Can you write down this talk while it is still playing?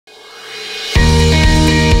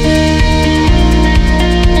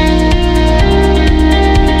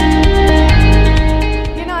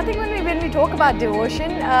about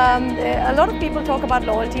devotion. A lot of people talk about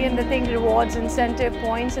loyalty and they think rewards, incentive,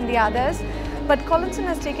 points and the others. But Collinson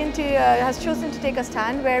has chosen to take a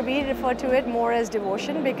stand where we refer to it more as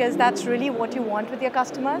devotion, because that's really what you want with your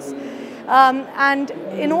customers. And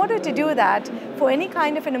in order to do that, for any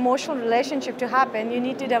kind of an emotional relationship to happen, you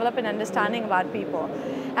need to develop an understanding about people.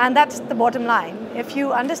 And that's the bottom line. If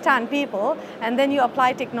you understand people and then you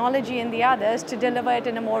apply technology in the others to deliver it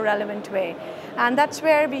in a more relevant way. And that's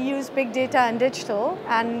where we use big data and digital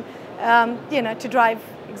and to drive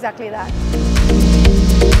exactly that.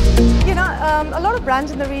 A lot of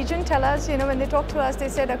brands in the region tell us, when they talk to us, they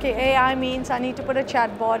said, okay, AI means I need to put a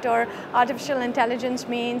chatbot, or artificial intelligence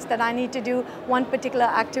means that I need to do one particular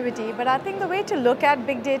activity. But I think the way to look at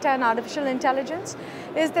big data and artificial intelligence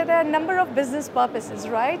is that there are a number of business purposes,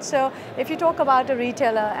 right? So if you talk about a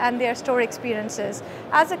retailer and their store experiences,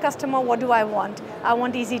 as a customer, what do I want? I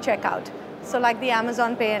want easy checkout. So like the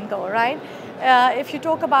Amazon Pay and Go, right? If you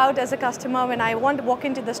talk about as a customer, when I want to walk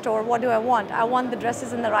into the store, what do I want? I want the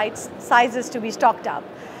dresses in the right sizes to be stocked up.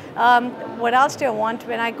 What else do I want?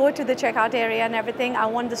 When I go to the checkout area and everything, I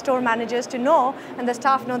want the store managers to know and the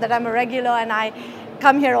staff know that I'm a regular and I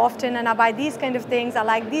come here often and I buy these kind of things. I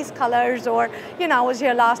like these colors, or I was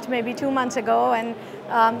here last maybe 2 months ago, and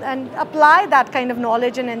apply that kind of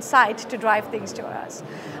knowledge and insight to drive things to us.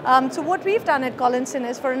 So what we've done at Collinson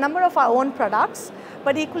is for a number of our own products,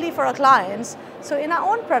 but equally for our clients. So in our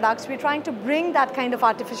own products, we're trying to bring that kind of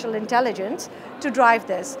artificial intelligence to drive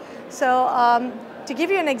this. So to give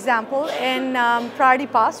you an example, in Priority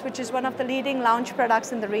Pass, which is one of the leading lounge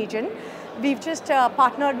products in the region, we've just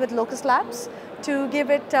partnered with Locus Labs to give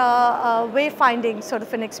it a wayfinding sort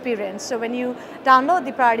of an experience. So when you download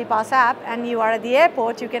the Priority Pass app and you are at the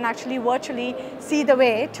airport, you can actually virtually see the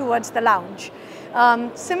way towards the lounge.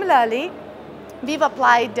 Similarly, we've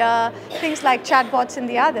applied things like chatbots and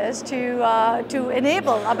the others to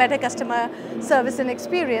enable a better customer service and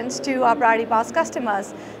experience to our Priority Pass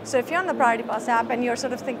customers. So if you're on the Priority Pass app and you're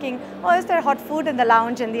sort of thinking, oh, is there hot food in the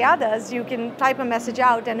lounge and the others, you can type a message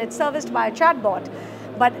out and it's serviced by a chatbot.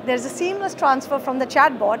 But there's a seamless transfer from the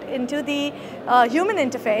chatbot into the human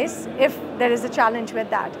interface if there is a challenge with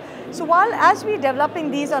that. So as we're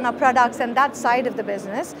developing these on our products and that side of the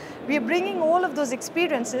business, we're bringing all of those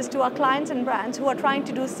experiences to our clients and brands who are trying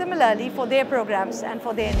to do similarly for their programs and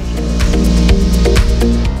for their initiatives.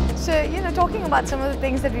 So, talking about some of the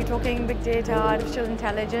things that we're talking, big data, artificial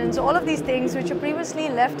intelligence, all of these things which were previously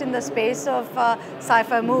left in the space of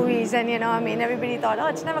sci-fi movies, and everybody thought, oh,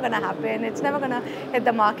 it's never going to happen, it's never going to hit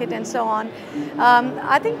the market and so on.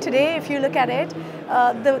 I think today, if you look at it,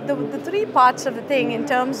 the three parts of the thing in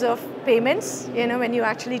terms of payments, when you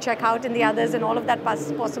actually check out in the others, and all of that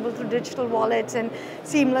is possible through digital wallets and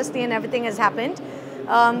seamlessly, and everything has happened.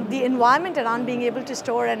 The environment around being able to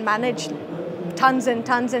store and manage tons and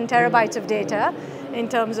tons and terabytes of data in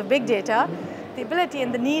terms of big data, the ability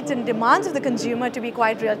and the needs and demands of the consumer to be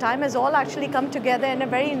quite real time has all actually come together in a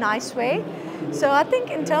very nice way. So I think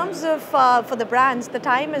in terms of for the brands, the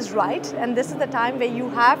time is right, and this is the time where you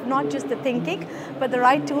have not just the thinking, but the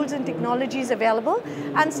right tools and technologies available,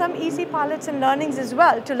 and some easy pilots and learnings as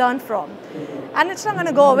well to learn from. And it's not going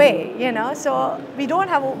to go away, so we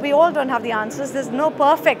all don't have the answers. There's no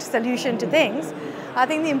perfect solution to things. I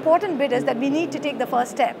think the important bit is that we need to take the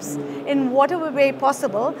first steps in whatever way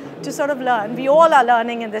possible to sort of learn. We all are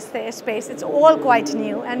learning in this space. It's all quite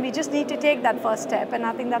new, and we just need to take that first step. And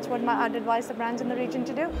I think that's what I'd advise the brands in the region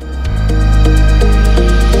to do.